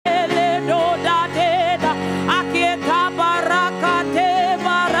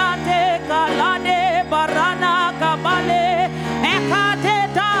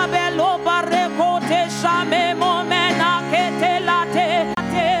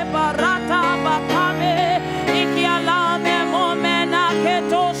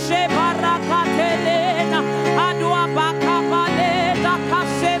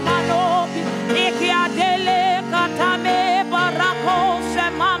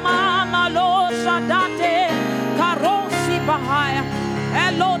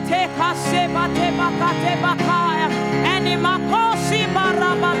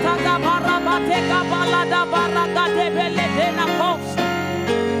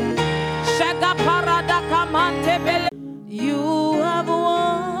You have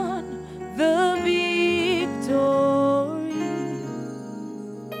won the victory.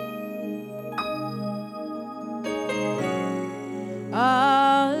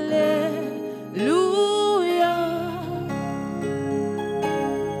 Hallelujah.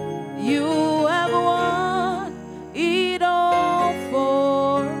 You have won it all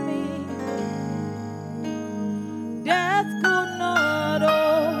for me. Death could not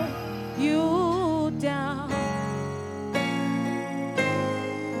hold you down.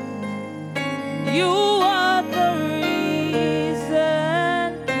 You are the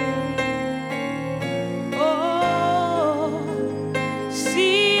reason. Oh,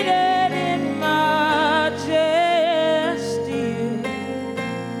 seated in majesty.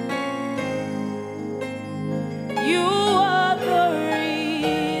 You are the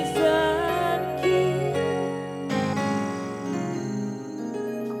reason, King.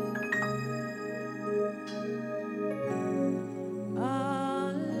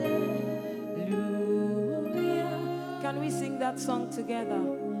 Hallelujah. Can we sing that song together?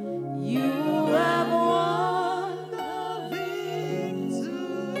 You have won the victory.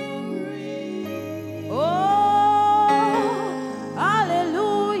 Oh,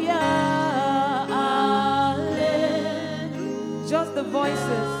 hallelujah. Hallelujah. Just the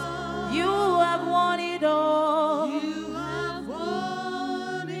voices. You have won it all. You have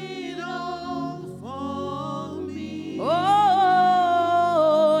won it all for me.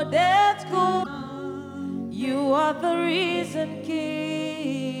 Oh, that's good. You are the reason,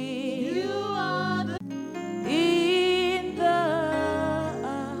 King. You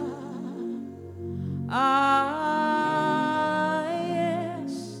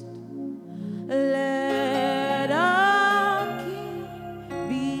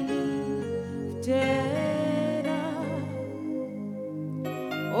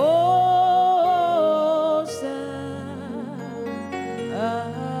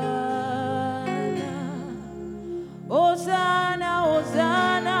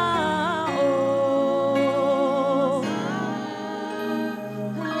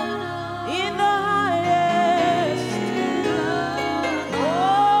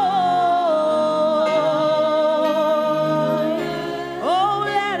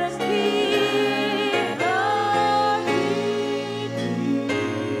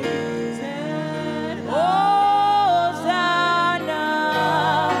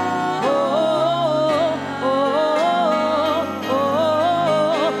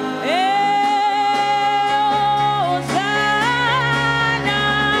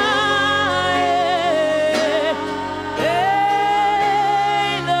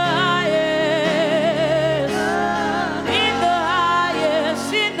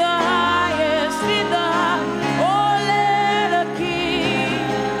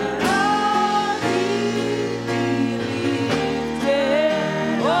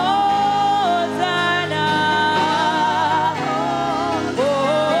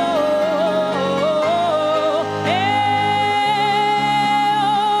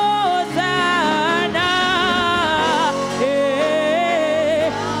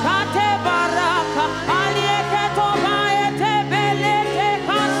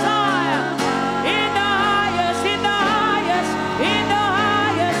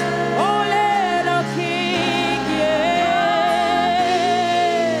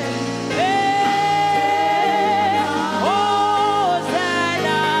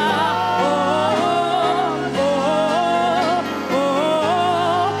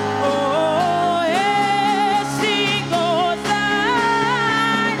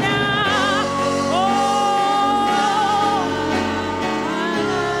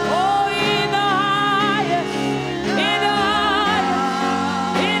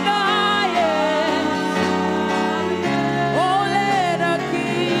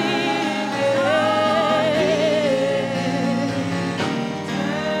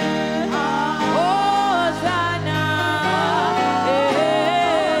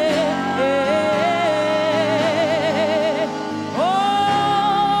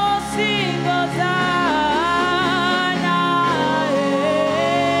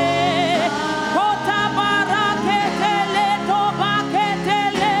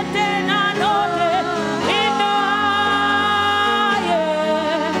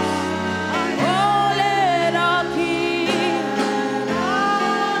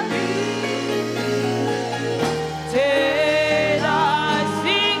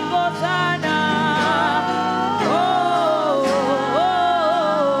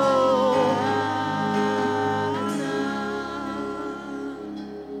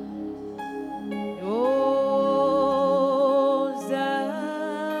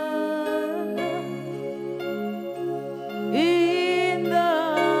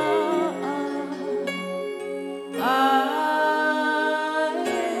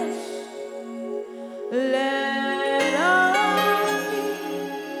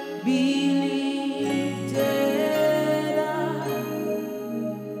be lifted up.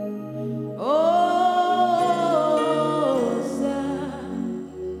 Hosanna.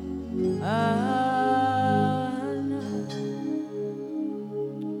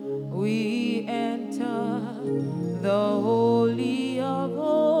 We enter the Holy of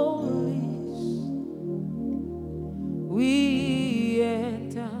Holies. We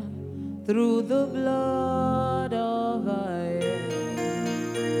enter through the blood of our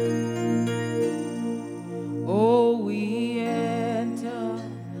oh, we enter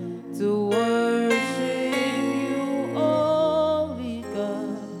to worship you, holy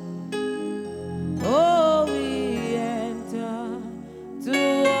God. Oh, we enter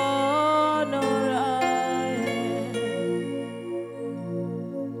to honor I am.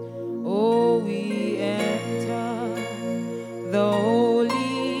 Oh, we enter the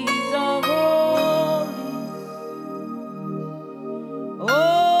holies of holies.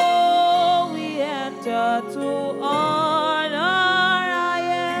 Oh, we enter to honor I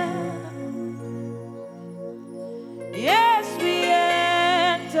am. Yes, we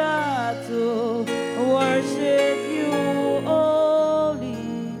enter to worship you,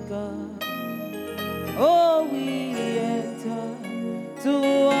 holy God. Oh, we enter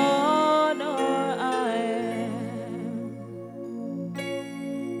to honor I am.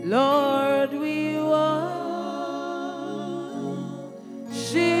 Lord, we worship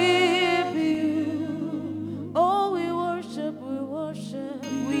you. Oh, we worship, we worship,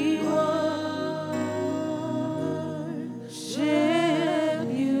 we worship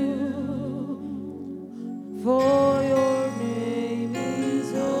you. For your name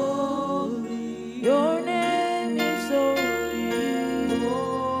is holy. Your name is holy.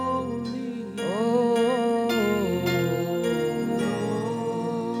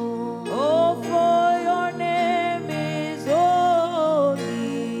 Oh, for your name is holy.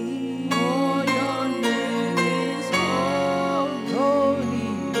 Oh, your name is holy. Holy,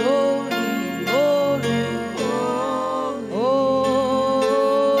 holy, holy. Oh,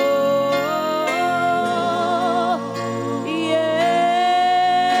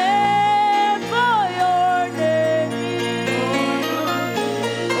 yeah, for your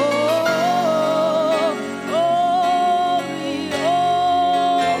name is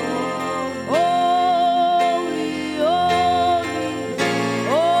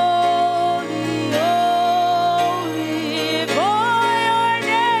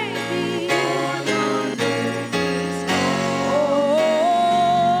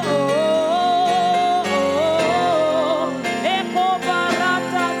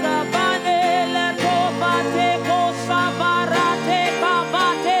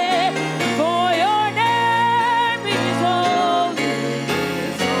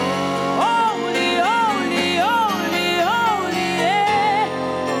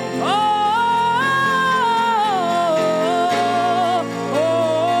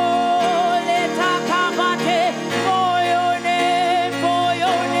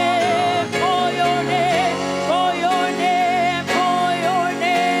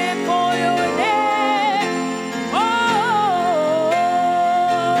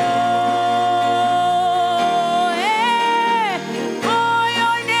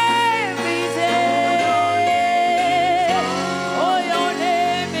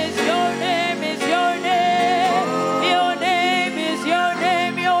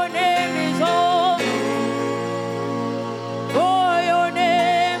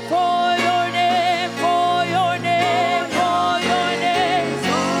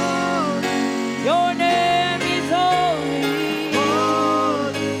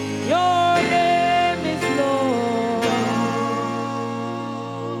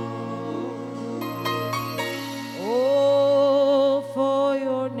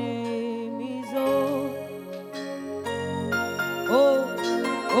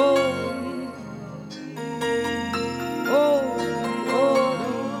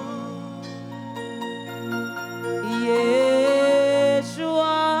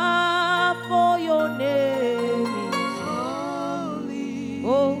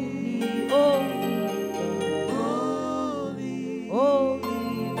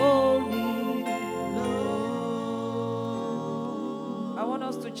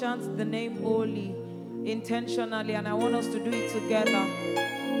chant the name holy intentionally, and I want us to do it together.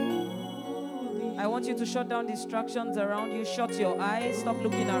 I want you to shut down distractions around you. Shut your eyes, stop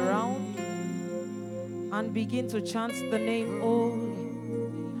looking around, and begin to chant the name holy.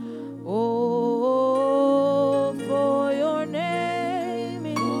 Oh, for your name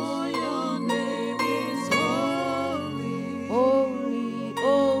is holy, holy,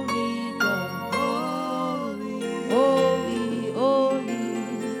 holy God, holy, holy,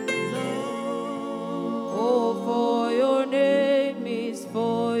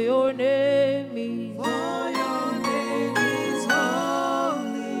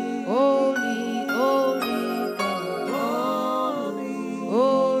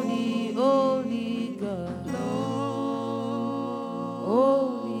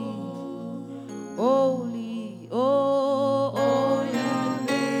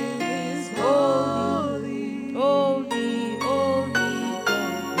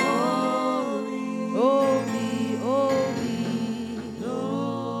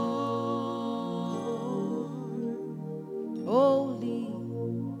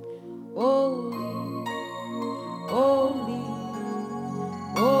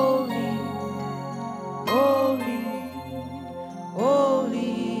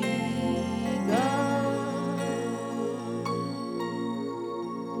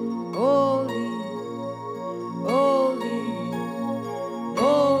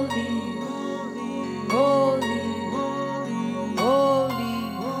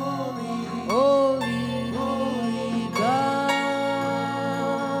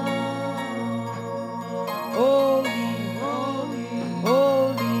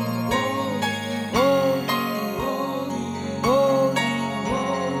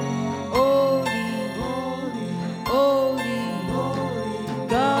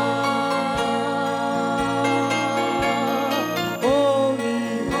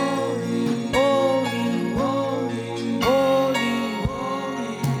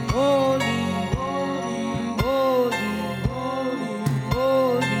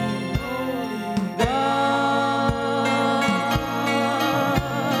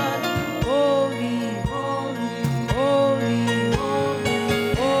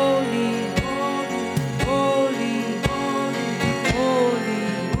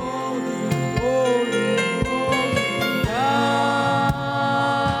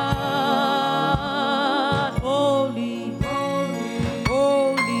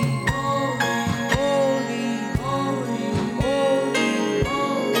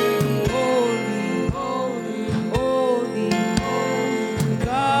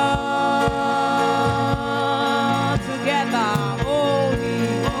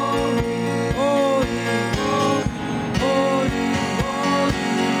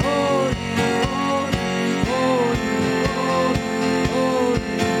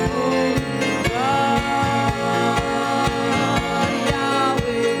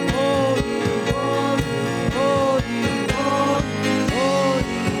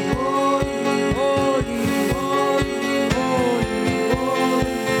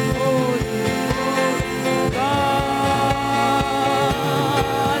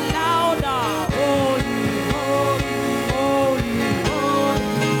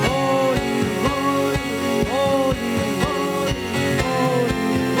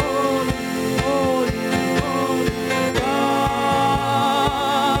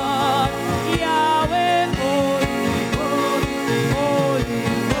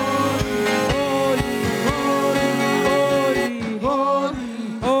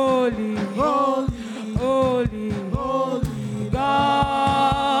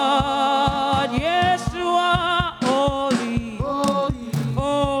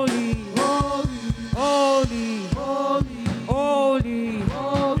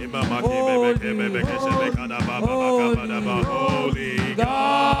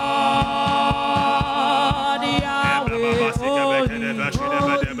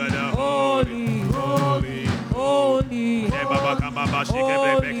 God,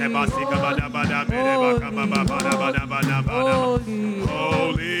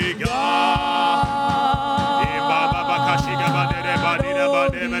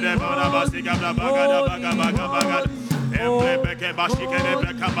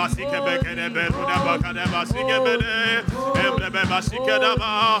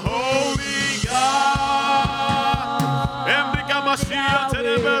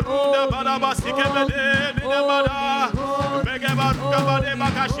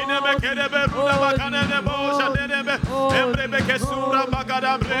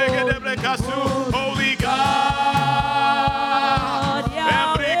 holy,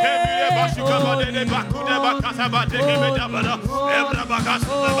 holy, holy, holy God.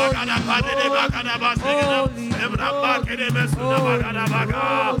 Holy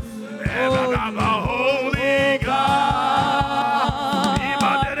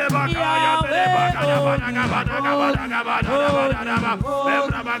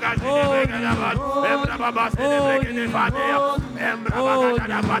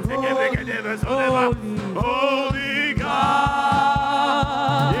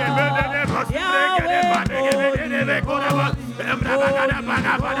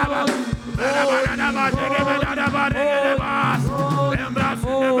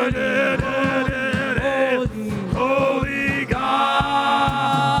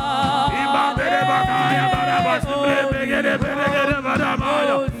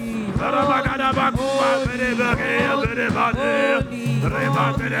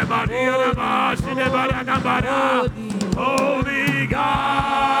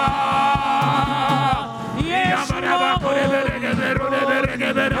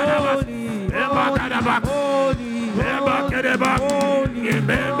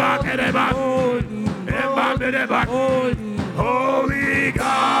Holy God,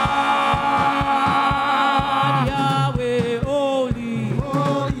 Yahweh, holy,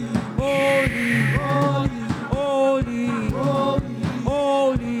 holy, holy, holy,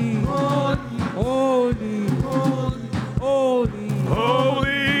 holy, holy, holy,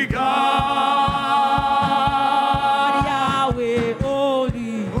 holy God, Yahweh, holy,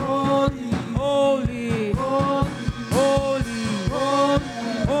 holy, holy,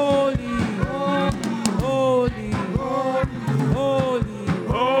 holy, holy, holy,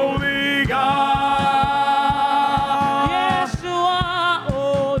 holy God. Yes, you are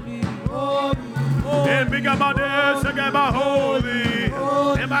holy, holy, holy. Holy,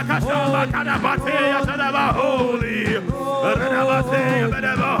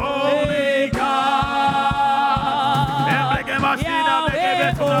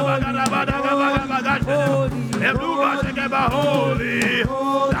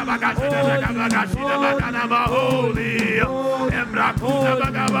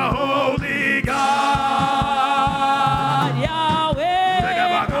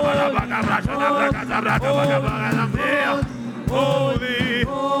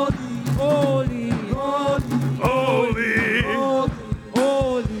 holy,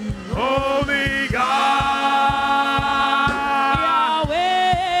 holy, holy God,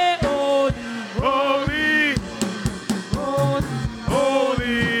 Yahweh, holy,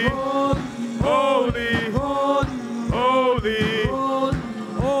 holy, holy,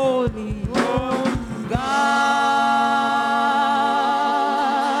 holy, holy, God.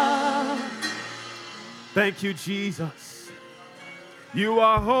 Thank you, Jesus. You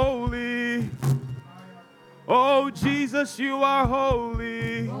are holy. Oh, Jesus, you are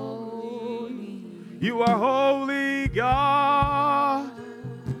holy. Holy. You are holy, God.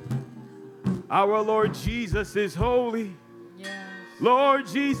 Our Lord Jesus is holy. Yes. Lord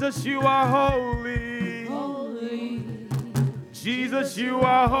Jesus, you are holy. Holy. Jesus, you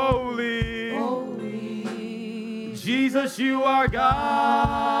are holy. Holy. Jesus, you are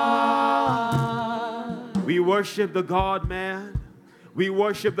God. We worship the God-man. We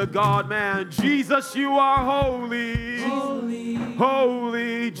worship the God-man. Jesus, you are holy. Holy.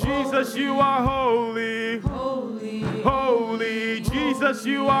 Holy. Jesus, you are holy. Holy. Holy. Jesus,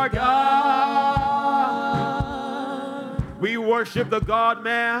 you are God. We worship the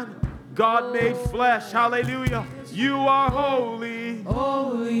God-man. God made flesh. Hallelujah. You are holy.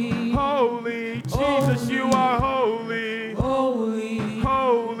 Holy. Holy. Jesus, you are holy. Holy.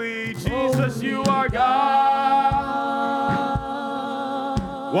 Holy. Jesus, you are God.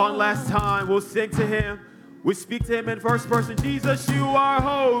 One last time, we'll sing to him. We speak to him in first person. Jesus, you are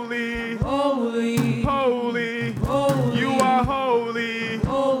holy. Holy. Holy. Holy. You are holy.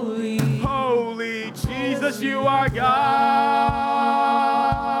 Holy. Holy. Jesus, you are God.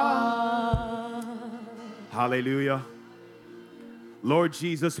 Hallelujah. Lord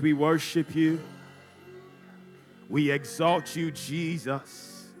Jesus, we worship you. We exalt you,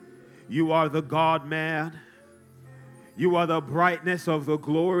 Jesus. You are the God-man. You are the brightness of the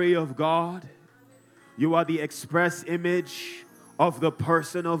glory of God. You are the express image of the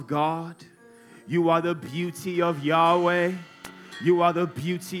person of God. You are the beauty of Yahweh. You are the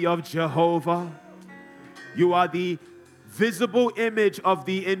beauty of Jehovah. You are the visible image of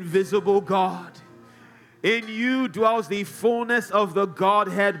the invisible God. In you dwells the fullness of the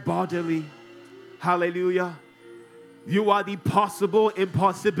Godhead bodily. Hallelujah. You are the possible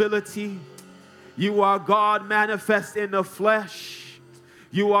impossibility. You are God manifest in the flesh.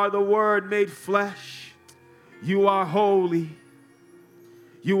 You are the Word made flesh. You are holy.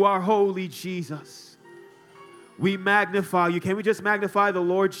 You are holy, Jesus. We magnify you. Can we just magnify the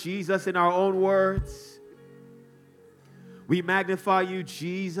Lord Jesus in our own words? We magnify you,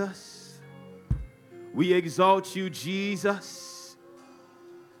 Jesus. We exalt you, Jesus.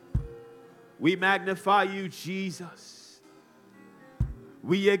 We magnify you, Jesus.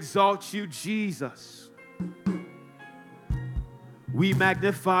 We exalt you, Jesus. We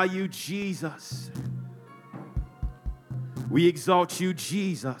magnify you, Jesus. We exalt you,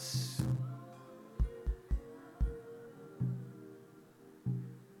 Jesus.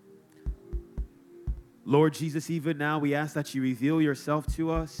 Lord Jesus, even now we ask that you reveal yourself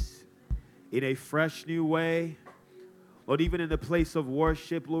to us in a fresh new way. Lord, even in the place of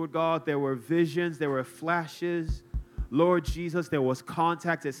worship, Lord God, there were visions, there were flashes. Lord Jesus, there was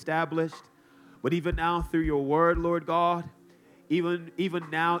contact established. But even now through your word, Lord God, even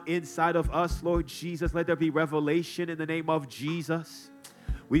now inside of us, Lord Jesus, let there be revelation in the name of Jesus.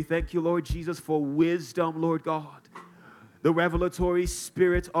 We thank you, Lord Jesus, for wisdom, Lord God. The revelatory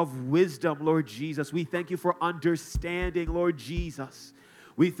spirit of wisdom, Lord Jesus. We thank you for understanding, Lord Jesus.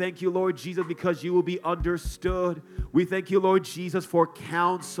 We thank you, Lord Jesus, because you will be understood. We thank you, Lord Jesus, for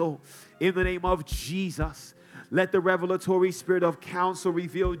counsel in the name of Jesus. Let the revelatory spirit of counsel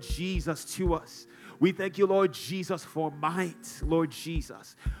reveal Jesus to us. We thank you, Lord Jesus, for might, Lord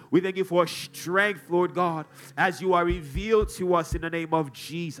Jesus. We thank you for strength, Lord God, as you are revealed to us in the name of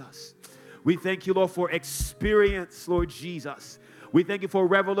Jesus. We thank you, Lord, for experience, Lord Jesus. We thank you for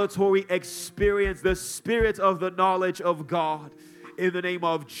revelatory experience, the spirit of the knowledge of God. In the name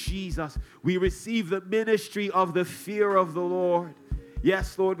of Jesus, we receive the ministry of the fear of the Lord.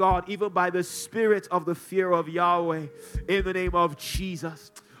 Yes, Lord God, even by the spirit of the fear of Yahweh, in the name of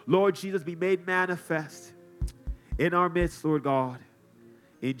Jesus. Lord Jesus, be made manifest in our midst, Lord God.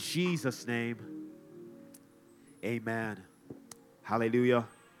 In Jesus' name, amen. Hallelujah.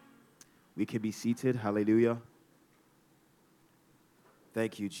 We can be seated. Hallelujah.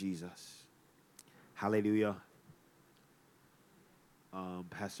 Thank you, Jesus. Hallelujah.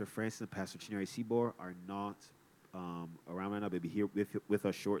 Pastor Francis and Pastor Chinere Sibor are not around right now. They'll be here with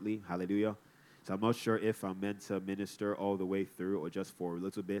us shortly. Hallelujah. So I'm not sure if I'm meant to minister all the way through or just for a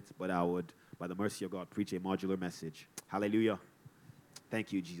little bit, but I would, by the mercy of God, preach a modular message. Hallelujah.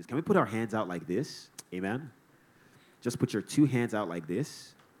 Thank you, Jesus. Can we put our hands out like this? Amen. Just put your two hands out like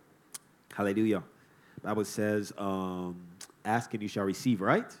this. Hallelujah. The Bible says, ask and you shall receive,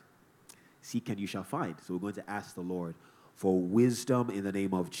 right? Seek and you shall find. So we're going to ask the Lord for wisdom in the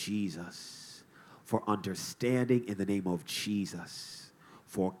name of Jesus, for understanding in the name of Jesus,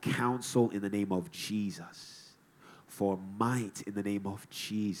 for counsel in the name of Jesus, for might in the name of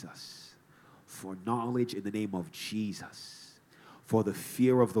Jesus, for knowledge in the name of Jesus, for the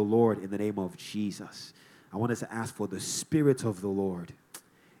fear of the Lord in the name of Jesus. I want us to ask for the Spirit of the Lord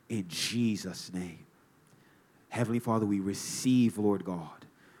in Jesus' name. Heavenly Father, we receive, Lord God,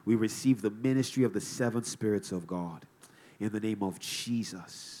 we receive the ministry of the seven spirits of God. In the name of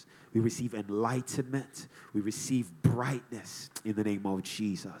Jesus, we receive enlightenment. We receive brightness in the name of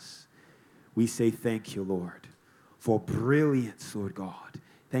Jesus. We say thank you, Lord, for brilliance, Lord God.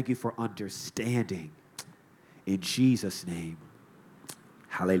 Thank you for understanding. In Jesus' name,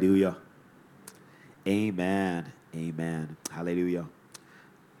 hallelujah. Amen. Amen. Hallelujah.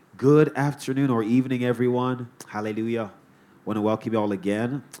 Good afternoon or evening, everyone. Hallelujah. Want to welcome you all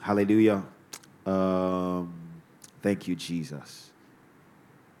again. Hallelujah. Thank you, Jesus.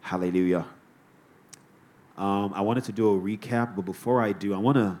 Hallelujah. I wanted to do a recap, but before I do, I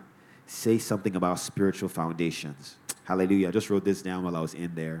want to say something about spiritual foundations. Hallelujah. I just wrote this down while I was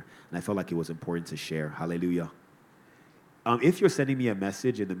in there, and I felt like it was important to share. Hallelujah. If you're sending me a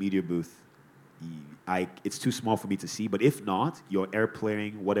message in the media booth, it's too small for me to see, but if not, you're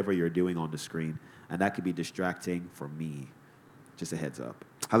airplaying whatever you're doing on the screen, and that could be distracting for me. Just a heads up.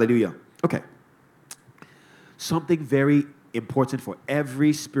 Hallelujah. Okay. Something very important for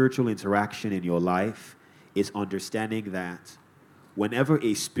every spiritual interaction in your life is understanding that whenever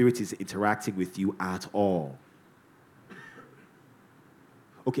a spirit is interacting with you at all,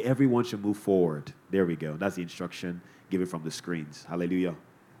 okay, everyone should move forward. There we go. That's the instruction given from the screens. Hallelujah.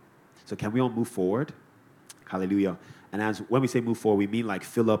 So can we all move forward? Hallelujah. And when we say move forward, we mean like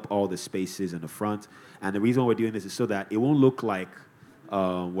fill up all the spaces in the front. And the reason why we're doing this is so that it won't look like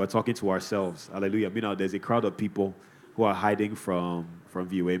we're talking to ourselves. Hallelujah. There's a crowd of people who are hiding from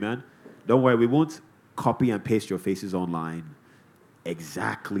view. Amen. Don't worry, we won't copy and paste your faces online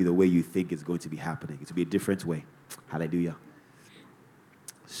exactly the way you think it's going to be happening. It will be a different way. Hallelujah.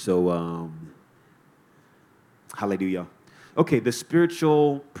 So, hallelujah. Okay, the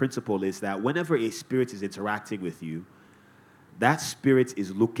spiritual principle is that whenever a spirit is interacting with you, that spirit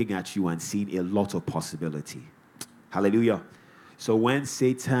is looking at you and seeing a lot of possibility. Hallelujah. So when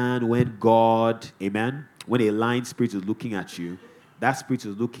Satan, when God, amen, when a lying spirit is looking at you, that spirit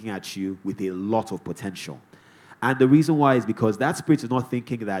is looking at you with a lot of potential. And the reason why is because that spirit is not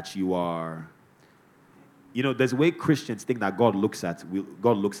thinking that you are, there's a way Christians think that God looks at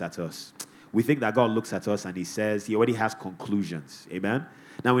us. We think that God looks at us and he says he already has conclusions. Amen?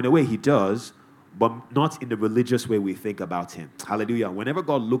 Now, in a way, he does, but not in the religious way we think about him. Hallelujah. Whenever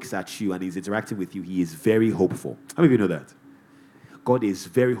God looks at you and he's interacting with you, he is very hopeful. How many of you know that? God is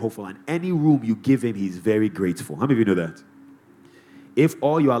very hopeful, and any room you give him, he's very grateful. How many of you know that? If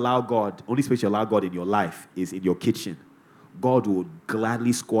all you allow God, only space you allow God in your life is in your kitchen, God will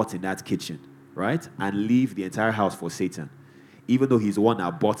gladly squat in that kitchen, right? And leave the entire house for Satan, even though he's the one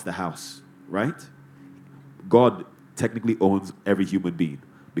that bought the house, right? God technically owns every human being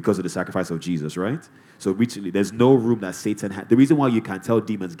because of the sacrifice of Jesus, right? So literally, there's no room that Satan had. The reason why you can tell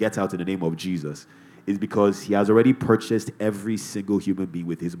demons, get out in the name of Jesus, is because he has already purchased every single human being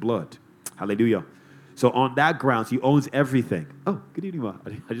with his blood. Hallelujah. So on that grounds, he owns everything. Oh, good evening, Ma.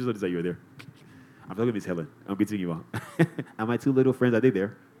 I just noticed that you were there. I'm talking to Miss Helen. I'm greeting you, Ma. And my two little friends, are they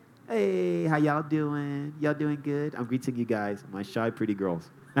there? Hey, how y'all doing? Y'all doing good? I'm greeting you guys, my shy, pretty girls.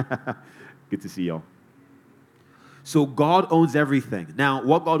 Good to see y'all. So God owns everything. Now,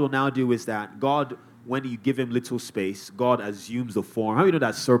 what God will now do is that God, when you give him little space, God assumes the form. How do you know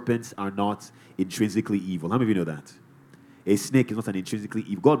that serpents are not intrinsically evil? How many of you know that? A snake is not an intrinsically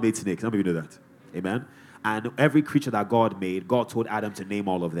evil. God made snakes. How many of you know that? Amen? And every creature that God made, God told Adam to name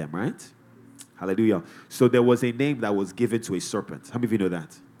all of them, right? Hallelujah. So there was a name that was given to a serpent. How many of you know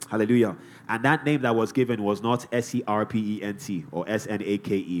that? Hallelujah. And that name that was given was not S-E-R-P-E-N-T or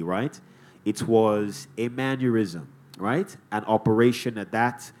S-N-A-K-E, right? It was a mannerism, right? An operation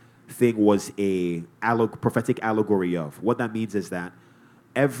that thing was a prophetic allegory of. What that means is that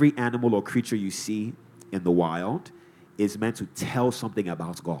every animal or creature you see in the wild is meant to tell something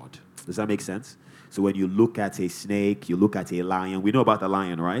about God. Does that make sense? So when you look at a snake, you look at a lion. We know about the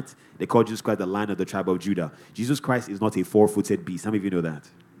lion, right? They call Jesus Christ the Lion of the tribe of Judah. Jesus Christ is not a four-footed beast. How many of you know that?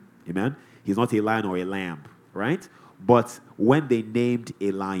 Amen? He's not a lion or a lamb, right? But when they named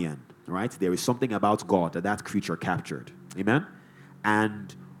a lion, right, there is something about God that creature captured. Amen?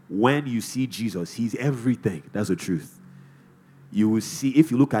 And when you see Jesus, he's everything. That's the truth. You will see,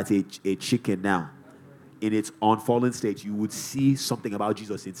 if you look at a chicken now, in its unfallen state, you would see something about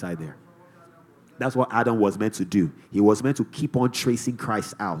Jesus inside there. That's what Adam was meant to do. He was meant to keep on tracing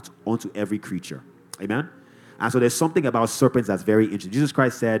Christ out onto every creature. Amen? And so there's something about serpents that's very interesting. Jesus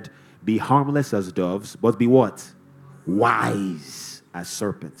Christ said, be harmless as doves, but be what? Wise as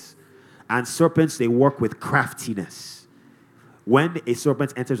serpents. And serpents, they work with craftiness. When a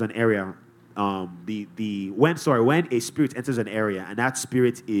serpent enters an area, when a spirit enters an area and that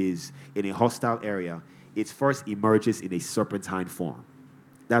spirit is in a hostile area, it first emerges in a serpentine form.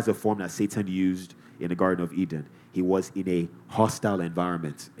 That's the form that Satan used in the Garden of Eden. He was in a hostile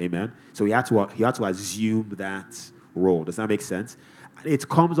environment. Amen? So he had to assume that role. Does that make sense? It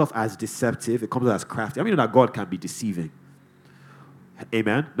comes off as deceptive. It comes off as crafty. I mean that God can be deceiving.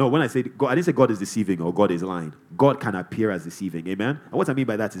 Amen? No, when I say God, I didn't say God is deceiving or God is lying. God can appear as deceiving. Amen? And what I mean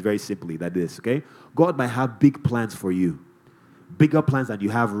by that is very simply that this, okay? God might have big plans for you. Bigger plans than you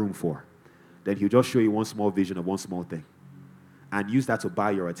have room for. Then he'll just show you one small vision of one small thing. And use that to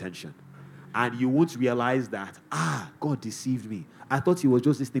buy your attention. And you won't realize that, God deceived me. I thought it was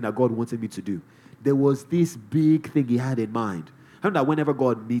just this thing that God wanted me to do. There was this big thing he had in mind. I know that whenever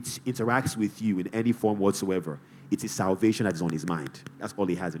God interacts with you in any form whatsoever, it is salvation that is on his mind. That's all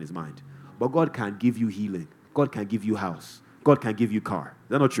he has in his mind. But God can give you healing. God can give you house. God can give you car. Is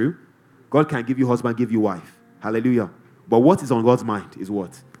that not true? God can give you husband, give you wife. Hallelujah. But what is on God's mind is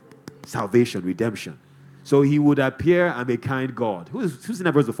what? Salvation, redemption. So he would appear and be kind God. Who's seen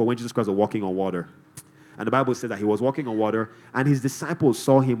that verse before when Jesus Christ was walking on water? And the Bible says that he was walking on water, and his disciples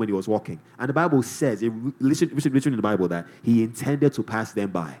saw him when he was walking. And the Bible says, literally in the Bible, that he intended to pass them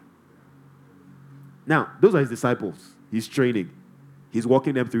by. Now, those are his disciples. He's training. He's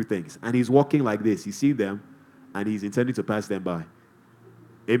walking them through things. And he's walking like this. He's seeing them, and he's intending to pass them by.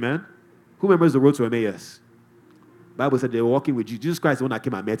 Amen? Who remembers the road to Emmaus? The Bible said they were walking with Jesus Christ, the one that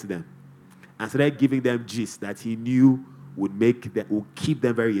came and met them, and started giving them gist that he knew would keep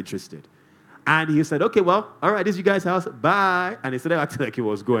them very interested. And he said, okay, well, all right, this is you guys' house. Bye. And he started acting like he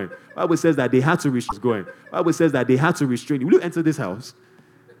was going. The Bible says that they had to restrain him. Will you enter this house?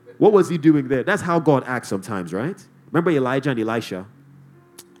 What was he doing there? That's how God acts sometimes, right? Remember Elijah and Elisha?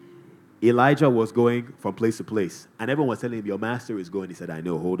 Elijah was going from place to place. And everyone was telling him, your master is going. He said, I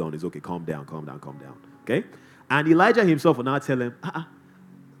know, hold on. It's okay. Calm down. Okay? And Elijah himself will now tell him,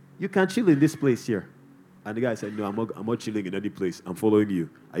 you can chill in this place here. And the guy said, no, I'm not chilling in any place. I'm following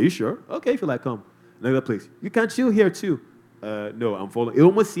you. Are you sure? Okay, if you like, come. Another place. You can chill here too. No, I'm following. It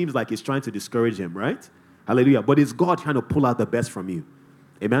almost seems like he's trying to discourage him, right? Hallelujah. But it's God trying to pull out the best from you.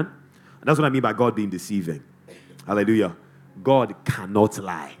 Amen? And that's what I mean by God being deceiving. Hallelujah. God cannot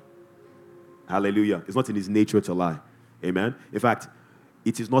lie. Hallelujah. It's not in his nature to lie. Amen? In fact,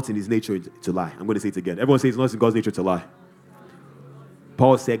 it is not in his nature to lie. I'm going to say it again. Everyone says it's not in God's nature to lie.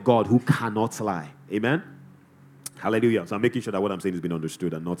 Paul said, God who cannot lie. Amen? Hallelujah. So I'm making sure that what I'm saying is being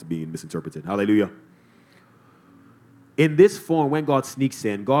understood and not being misinterpreted. Hallelujah. In this form, when God sneaks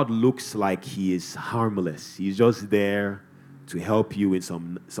in, God looks like he is harmless. He's just there to help you in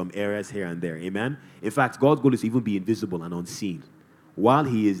some areas here and there. Amen? In fact, God's goal is to even be invisible and unseen. While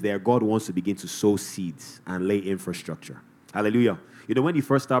he is there, God wants to begin to sow seeds and lay infrastructure. Hallelujah. You know, when you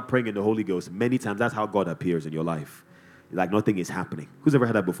first start praying in the Holy Ghost, many times that's how God appears in your life. Like nothing is happening. Who's ever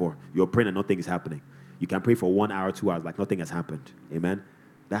heard that before? You're praying and nothing is happening. You can pray for 1 hour, 2 hours, like nothing has happened. Amen?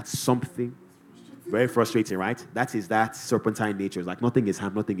 That's something very frustrating, right? That serpentine nature. It's like nothing is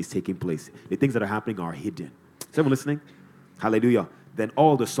happening, nothing is taking place. The things that are happening are hidden. Is everyone listening? Hallelujah. Then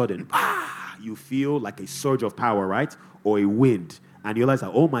all of a sudden, you feel like a surge of power, right? Or a wind. And you realize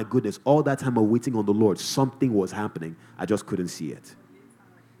that, oh my goodness, all that time of waiting on the Lord, something was happening. I just couldn't see it.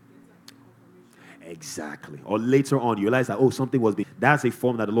 Exactly. Or later on, you realize that, something was being... That's a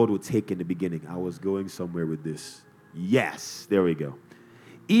form that the Lord would take in the beginning. I was going somewhere with this. Yes, there we go.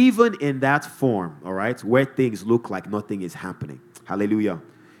 Even in that form, all right, where things look like nothing is happening. Hallelujah.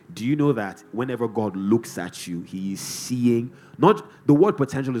 Do you know that whenever God looks at you, he is seeing... The word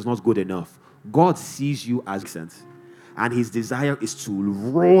potential is not good enough. God sees you as sense. And his desire is to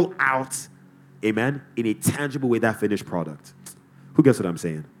roll out, amen, in a tangible way that finished product. Who gets what I'm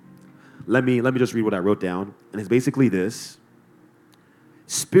saying? Let me just read what I wrote down. And it's basically this.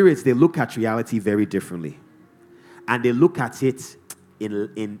 Spirits, they look at reality very differently. And they look at it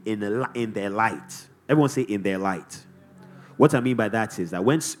in their light. Everyone say in their light. What I mean by that is that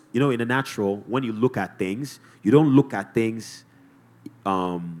when, in the natural, when you look at things, you don't look at things, the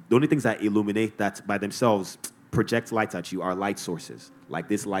only things that illuminate that by themselves project light at you are light sources, like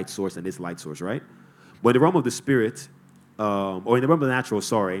this light source and this light source, right? But in the realm of the spirit, or in the realm of the natural,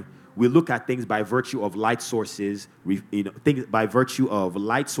 we look at things by virtue of light sources, things by virtue of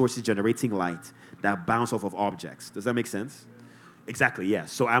light sources generating light that bounce off of objects. Does that make sense? Exactly,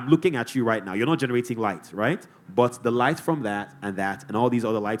 yes. So I'm looking at you right now. You're not generating light, right? But the light from that and all these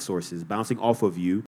other light sources bouncing off of you